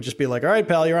somebody, they would just be like, all right,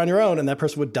 pal, you're on your own. And that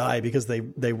person would die because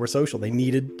they were social. They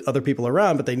needed other people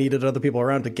around, but they needed other people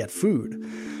around to get food.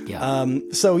 Yeah.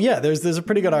 So yeah, there's a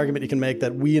pretty good argument you can make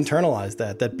that we internalize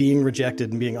that being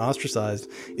rejected and being ostracized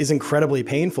is incredibly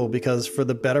painful because for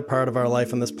the better part of our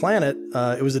life on this planet,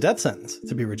 it was a death sentence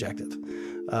to be rejected.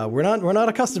 We're not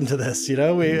accustomed to this,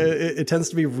 it tends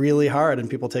to be really hard and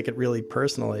people take it really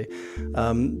personally.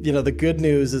 The good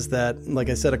news is that, like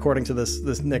I said, according to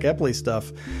this Nick Epley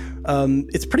stuff,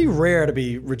 it's pretty rare to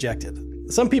be rejected.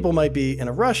 Some people might be in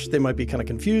a rush. They might be kind of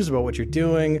confused about what you're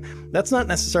doing. That's not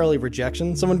necessarily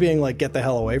rejection. Someone being like, get the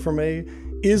hell away from me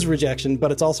is rejection,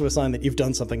 but it's also a sign that you've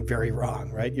done something very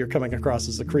wrong, right? You're coming across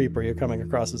as a creep or you're coming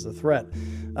across as a threat.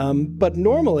 But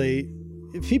normally,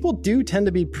 people do tend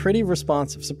to be pretty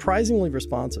responsive, surprisingly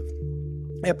responsive.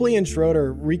 Epley and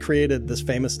Schroeder recreated this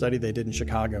famous study they did in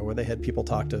Chicago where they had people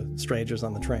talk to strangers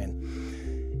on the train.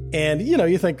 And,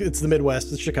 you think it's the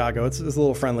Midwest, it's Chicago, it's a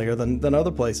little friendlier than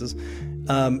other places.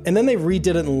 And then they redid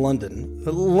it in London.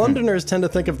 Londoners tend to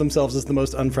think of themselves as the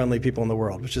most unfriendly people in the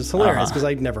world, which is hilarious because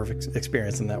I'd never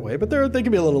experienced them that way. But they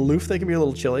can be a little aloof, they can be a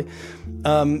little chilly.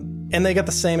 And they got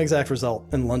the same exact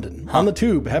result in London. On the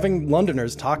tube, having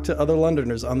Londoners talk to other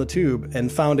Londoners on the tube and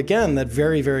found again that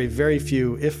very, very, very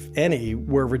few, if any,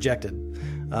 were rejected.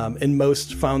 And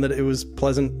most found that it was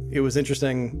pleasant, it was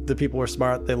interesting, the people were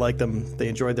smart, they liked them, they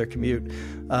enjoyed their commute.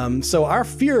 So our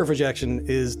fear of rejection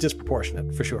is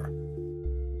disproportionate, for sure.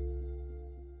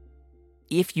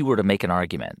 If you were to make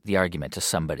the argument to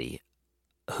somebody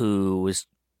who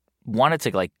wanted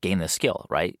to gain the skill,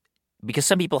 right? Because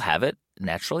some people have it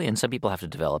naturally and some people have to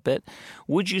develop it.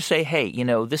 Would you say, hey,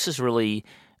 this is really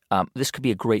this could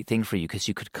be a great thing for you because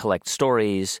you could collect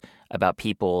stories about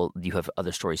people, you have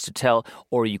other stories to tell,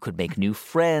 or you could make new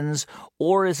friends,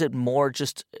 or is it more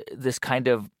just this kind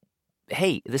of,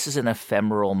 hey, this is an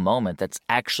ephemeral moment that's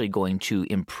actually going to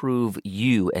improve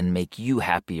you and make you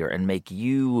happier and make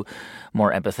you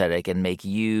more empathetic and make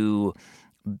you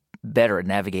better at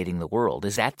navigating the world?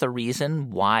 Is that the reason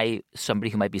why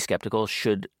somebody who might be skeptical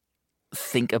should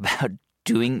think about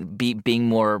being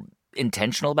more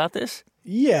intentional about this?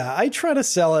 Yeah, I try to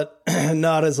sell it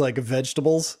not as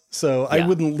vegetables. So I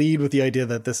wouldn't lead with the idea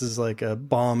that this is like a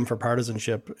bomb for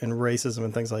partisanship and racism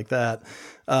and things like that,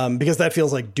 because that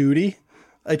feels like duty.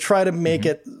 I try to make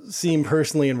it seem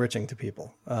personally enriching to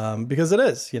people, because it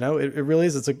is, it really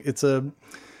is.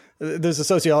 There's a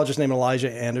sociologist named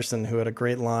Elijah Anderson who had a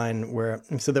great line where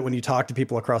he said that when you talk to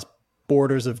people across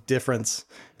borders of difference,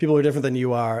 people who are different than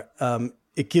you are,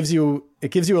 it gives you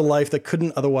a life that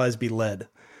couldn't otherwise be led.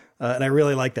 And I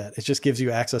really like that. It just gives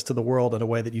you access to the world in a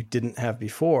way that you didn't have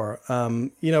before.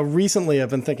 Recently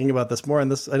I've been thinking about this more,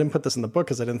 and I didn't put this in the book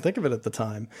because I didn't think of it at the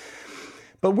time.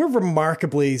 But we're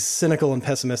remarkably cynical and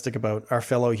pessimistic about our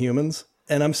fellow humans.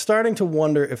 And I'm starting to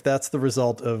wonder if that's the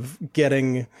result of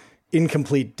getting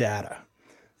incomplete data.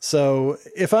 So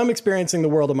if I'm experiencing the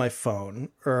world on my phone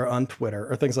or on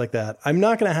Twitter or things like that, I'm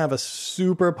not going to have a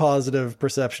super positive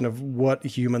perception of what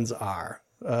humans are.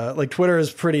 Twitter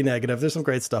is pretty negative. There's some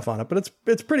great stuff on it, but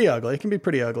it's pretty ugly. It can be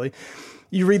pretty ugly.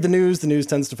 You read the news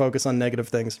tends to focus on negative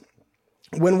things.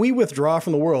 When we withdraw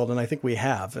from the world, and I think we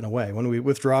have in a way, when we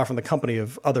withdraw from the company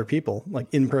of other people, like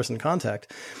in-person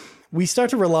contact, we start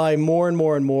to rely more and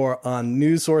more and more on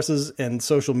news sources and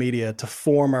social media to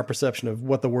form our perception of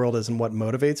what the world is and what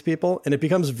motivates people. And it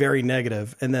becomes very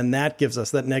negative. And then that gives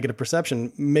us that negative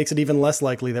perception, makes it even less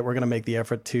likely that we're going to make the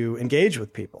effort to engage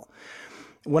with people.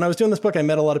 When I was doing this book, I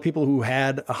met a lot of people who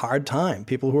had a hard time,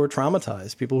 people who were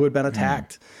traumatized, people who had been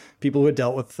attacked, people who had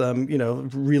dealt with,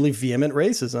 really vehement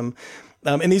racism.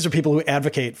 And these are people who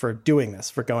advocate for doing this,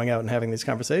 for going out and having these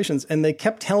conversations. And they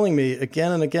kept telling me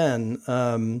again and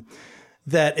again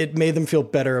that it made them feel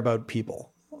better about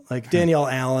people. Like Danielle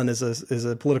Allen is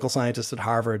a political scientist at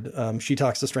Harvard. She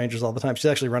talks to strangers all the time. She's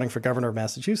actually running for governor of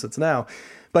Massachusetts now.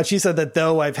 But she said that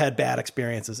though I've had bad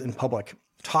experiences in public,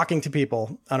 talking to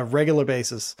people on a regular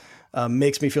basis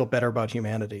makes me feel better about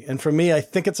humanity. And for me, I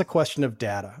think it's a question of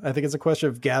data. I think it's a question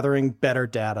of gathering better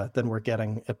data than we're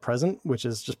getting at present, which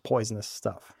is just poisonous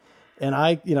stuff. And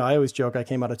I always joke, I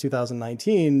came out of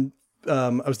 2019. I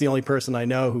was the only person I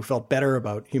know who felt better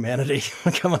about humanity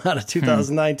coming out of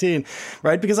 2019,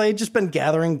 right? Because I had just been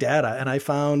gathering data and I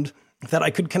found that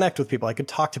I could connect with people. I could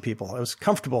talk to people. I was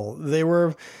comfortable. They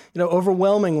were,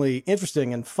 overwhelmingly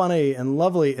interesting and funny and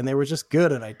lovely, and they were just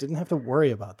good, and I didn't have to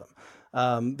worry about them.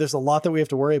 There's a lot that we have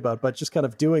to worry about, but just kind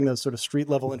of doing those sort of street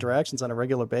level interactions on a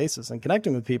regular basis and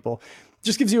connecting with people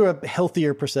just gives you a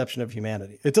healthier perception of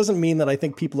humanity. It doesn't mean that I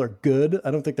think people are good.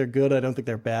 I don't think they're good. I don't think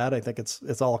they're bad. I think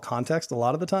it's all context a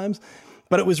lot of the times.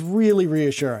 But it was really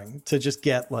reassuring to just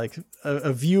get like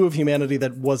a view of humanity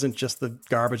that wasn't just the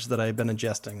garbage that I've been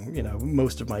ingesting,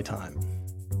 most of my time.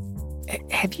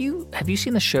 Have you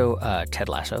seen the show Ted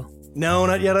Lasso? No,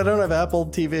 not yet. I don't have Apple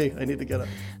TV. I need to get it.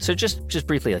 So just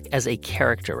briefly, like as a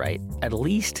character, right? At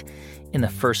least in the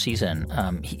first season,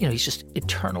 he's just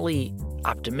eternally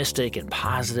optimistic and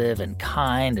positive and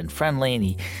kind and friendly, and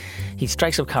he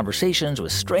strikes up conversations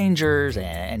with strangers,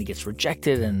 and he gets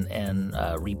rejected and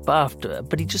rebuffed,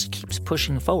 but he just keeps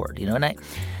pushing forward, And I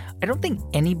don't think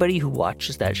anybody who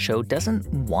watches that show doesn't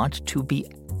want to be,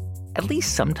 at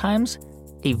least sometimes,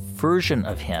 a version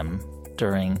of him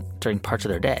during parts of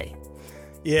their day.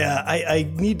 Yeah, I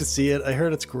need to see it. I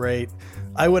heard it's great.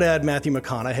 I would add Matthew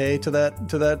McConaughey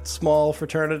to that small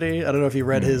fraternity. I don't know if you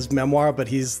read his memoir, but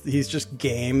he's just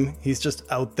game. He's just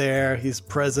out there. He's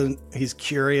present. He's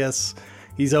curious.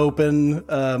 He's open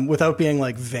without being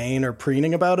like vain or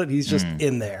preening about it. He's just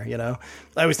in there,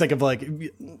 I always think of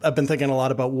I've been thinking a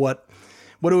lot about what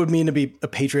it would mean to be a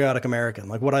patriotic American,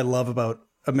 like what I love about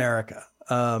America.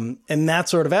 And that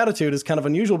sort of attitude is kind of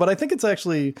unusual, but I think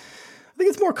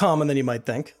it's more common than you might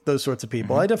think, those sorts of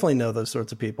people. I definitely know those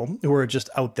sorts of people who are just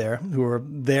out there, who are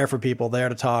there for people, there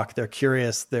to talk. They're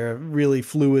curious. They're really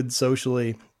fluid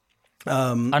socially.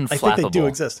 Unflappable. I think they do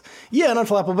exist. Yeah, and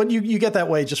unflappable, but you get that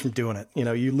way just from doing it.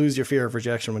 You lose your fear of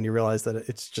rejection when you realize that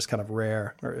it's just kind of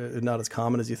rare or not as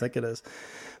common as you think it is.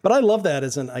 But I love that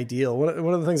as an ideal.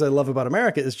 One of the things I love about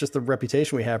America is just the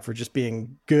reputation we have for just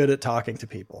being good at talking to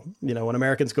people. When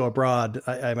Americans go abroad,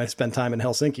 I might spend time in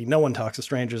Helsinki. No one talks to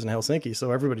strangers in Helsinki,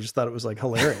 so everybody just thought it was like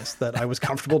hilarious that I was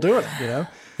comfortable doing it,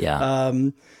 Yeah.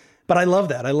 But I love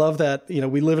that. I love that,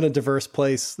 we live in a diverse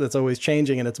place that's always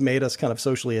changing, and it's made us kind of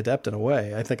socially adept in a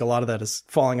way. I think a lot of that is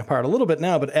falling apart a little bit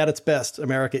now, but at its best,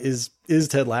 America is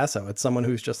Ted Lasso. It's someone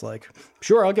who's just like,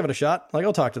 sure, I'll give it a shot. Like,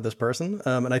 I'll talk to this person.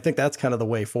 And I think that's kind of the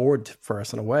way forward for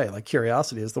us in a way. Like,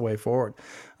 curiosity is the way forward.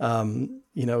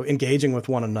 Engaging with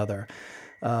one another.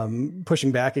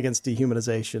 Pushing back against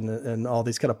dehumanization and all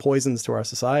these kind of poisons to our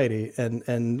society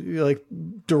and like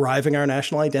deriving our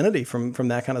national identity from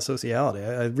that kind of sociality.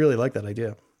 I really like that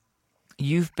idea.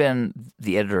 You've been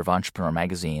the editor of Entrepreneur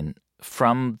Magazine.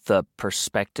 From the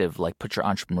perspective, like put your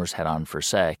entrepreneur's hat on for a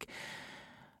sec,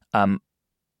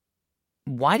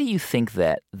 why do you think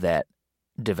that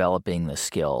developing the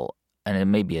skill, and it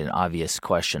may be an obvious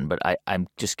question, but I'm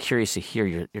just curious to hear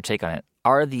your take on it.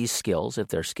 Are these skills, if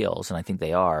they're skills, and I think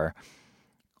they are,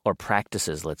 or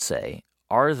practices, let's say,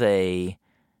 are they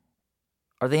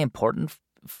important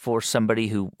for somebody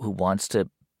who wants to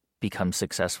become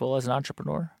successful as an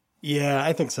entrepreneur? Yeah,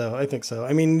 I think so.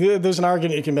 I mean, there's an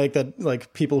argument you can make that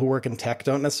like people who work in tech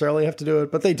don't necessarily have to do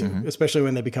it, but they do, especially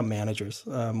when they become managers.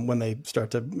 When they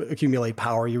start to accumulate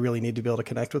power, you really need to be able to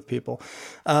connect with people.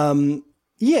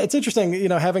 Yeah, it's interesting,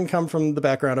 having come from the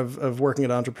background of working at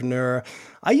Entrepreneur,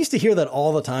 I used to hear that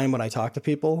all the time when I talk to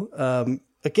people.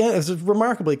 Again, it's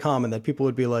remarkably common that people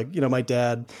would be like, my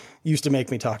dad used to make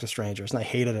me talk to strangers and I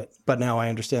hated it, but now I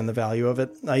understand the value of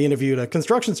it. I interviewed a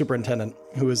construction superintendent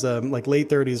who was like late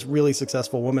 30s, really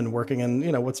successful woman working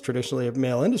in, what's traditionally a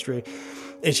male industry.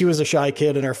 And she was a shy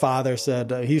kid, and her father said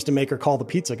he used to make her call the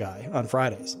pizza guy on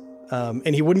Fridays.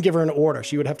 And he wouldn't give her an order.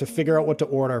 She would have to figure out what to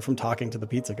order from talking to the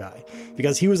pizza guy,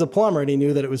 because he was a plumber and he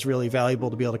knew that it was really valuable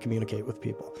to be able to communicate with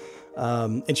people.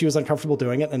 And she was uncomfortable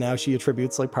doing it. And now she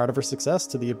attributes like part of her success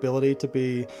to the ability to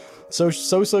be so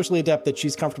socially adept that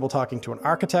she's comfortable talking to an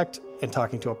architect and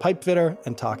talking to a pipe fitter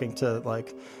and talking to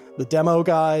like the demo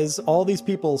guys. All these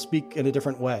people speak in a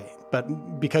different way.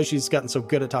 But because she's gotten so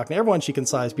good at talking to everyone, she can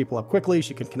size people up quickly.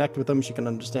 She can connect with them. She can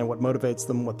understand what motivates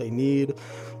them, what they need.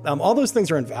 All those things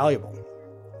are invaluable.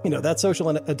 That social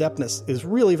adeptness is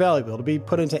really valuable to be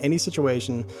put into any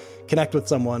situation, connect with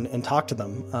someone and talk to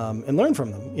them and learn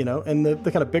from them, and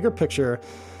the kind of bigger picture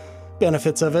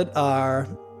benefits of it are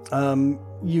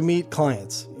you meet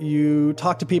clients, you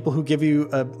talk to people who give you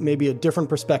maybe a different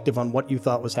perspective on what you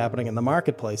thought was happening in the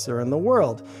marketplace or in the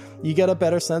world. You get a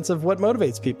better sense of what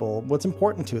motivates people, what's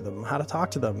important to them, how to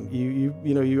talk to them.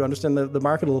 You understand the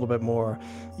market a little bit more.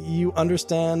 You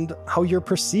understand how you're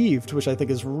perceived, which I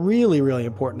think is really, really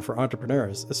important for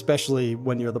entrepreneurs, especially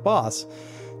when you're the boss,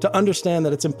 to understand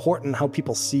that it's important how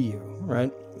people see you,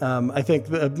 right? I think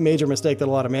the major mistake that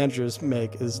a lot of managers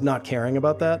make is not caring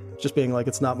about that, just being like,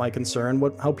 it's not my concern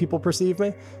how people perceive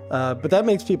me. But that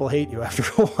makes people hate you after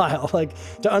a while, like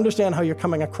to understand how you're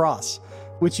coming across,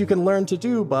 which you can learn to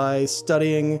do by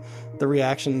studying the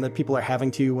reaction that people are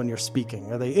having to you when you're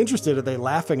speaking. Are they interested? Are they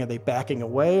laughing? Are they backing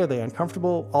away? Are they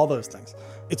uncomfortable? All those things.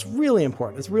 It's really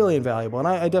important. It's really invaluable. And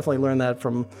I definitely learned that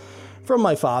from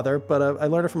my father, but I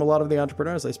learned it from a lot of the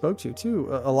entrepreneurs I spoke to too.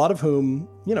 A lot of whom,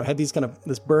 had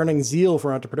this burning zeal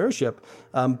for entrepreneurship,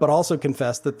 but also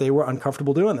confessed that they were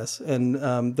uncomfortable doing this.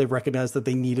 And they recognized that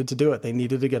they needed to do it. They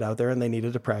needed to get out there and they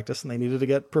needed to practice and they needed to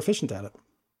get proficient at it.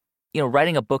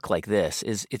 Writing a book like this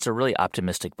it's a really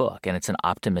optimistic book, and it's an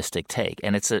optimistic take,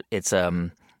 and it's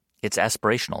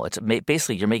aspirational. It's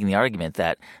basically you're making the argument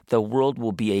that the world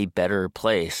will be a better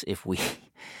place if we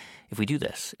do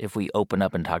this, if we open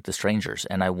up and talk to strangers.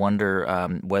 And I wonder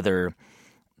whether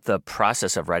the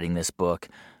process of writing this book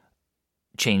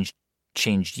changed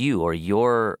you, or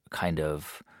your kind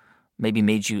of maybe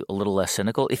made you a little less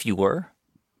cynical, if you were.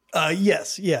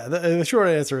 Yes, yeah. The short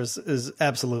answer is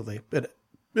absolutely.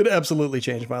 It absolutely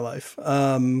changed my life.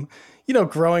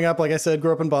 Growing up, like I said,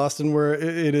 grew up in Boston, where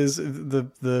it is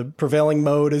the prevailing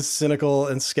mode is cynical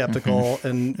and skeptical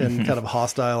and kind of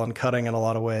hostile and cutting in a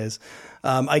lot of ways.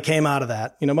 I came out of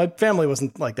that. My family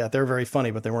wasn't like that. They were very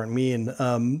funny, but they weren't mean.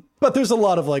 But there's a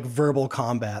lot of like verbal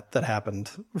combat that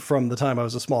happened from the time I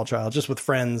was a small child, just with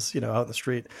friends, out in the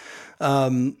street.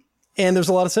 And there's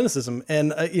a lot of cynicism.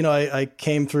 And, I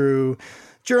came through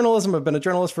journalism. I've been a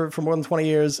journalist for more than 20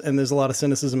 years, and there's a lot of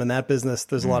cynicism in that business.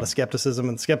 There's a lot of skepticism,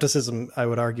 and skepticism, I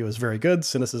would argue, is very good.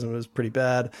 Cynicism is pretty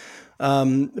bad.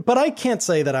 But I can't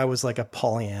say that I was like a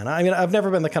Pollyanna. I mean, I've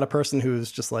never been the kind of person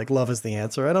who's just like, love is the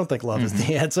answer. I don't think love is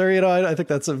the answer. I think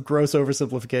that's a gross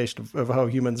oversimplification of how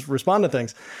humans respond to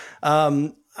things.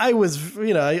 I was,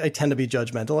 I tend to be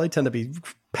judgmental. I tend to be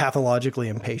pathologically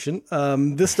impatient.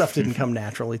 This stuff didn't come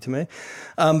naturally to me.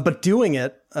 But doing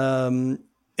it,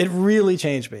 it really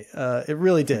changed me. It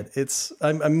really did.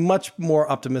 I'm much more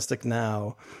optimistic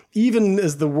now, even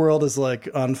as the world is like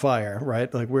on fire,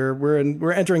 right? Like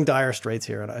we're entering dire straits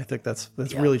here, and I think that's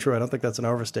really true. I don't think that's an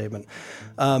overstatement.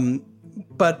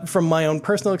 But from my own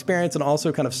personal experience and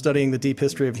also kind of studying the deep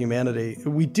history of humanity,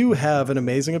 we do have an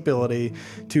amazing ability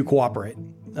to cooperate.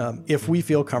 If we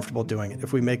feel comfortable doing it,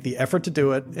 if we make the effort to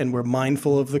do it and we're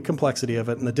mindful of the complexity of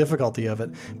it and the difficulty of it,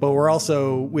 but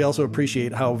we also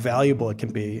appreciate how valuable it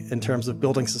can be in terms of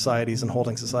building societies and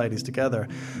holding societies together.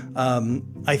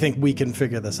 I think we can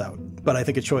figure this out, but I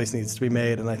think a choice needs to be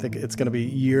made. And I think it's going to be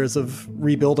years of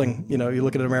rebuilding. You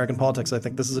look at American politics, I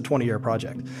think this is a 20-year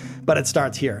project, but it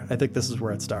starts here. I think this is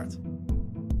where it starts.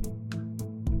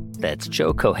 That's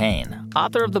Joe Keohane,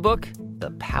 author of the book,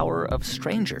 The Power of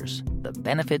Strangers, The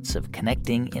Benefits of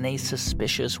Connecting in a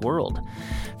Suspicious World.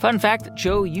 Fun fact,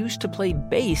 Joe used to play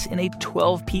bass in a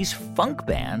 12-piece funk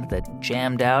band that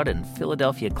jammed out in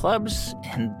Philadelphia clubs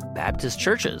and Baptist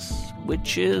churches,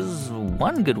 which is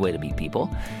one good way to meet people.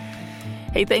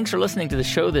 Hey, thanks for listening to the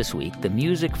show this week. The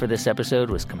music for this episode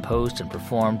was composed and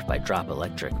performed by Drop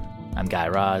Electric. I'm Guy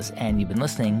Raz, and you've been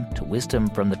listening to Wisdom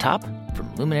from the Top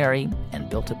from Luminary and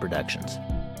Built It Productions.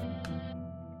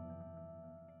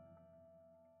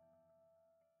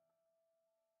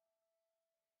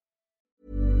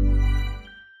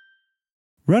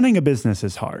 Running a business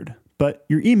is hard, but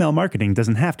your email marketing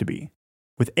doesn't have to be.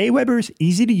 With Aweber's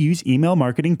easy-to-use email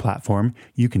marketing platform,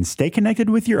 you can stay connected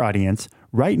with your audience,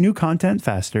 write new content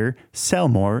faster, sell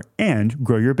more, and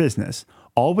grow your business,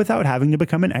 all without having to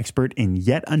become an expert in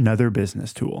yet another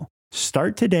business tool.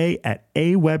 Start today at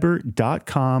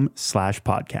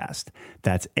aweber.com/podcast.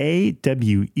 That's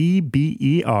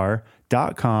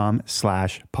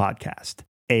AWEBER.com/podcast.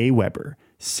 Aweber,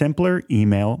 simpler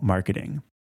email marketing.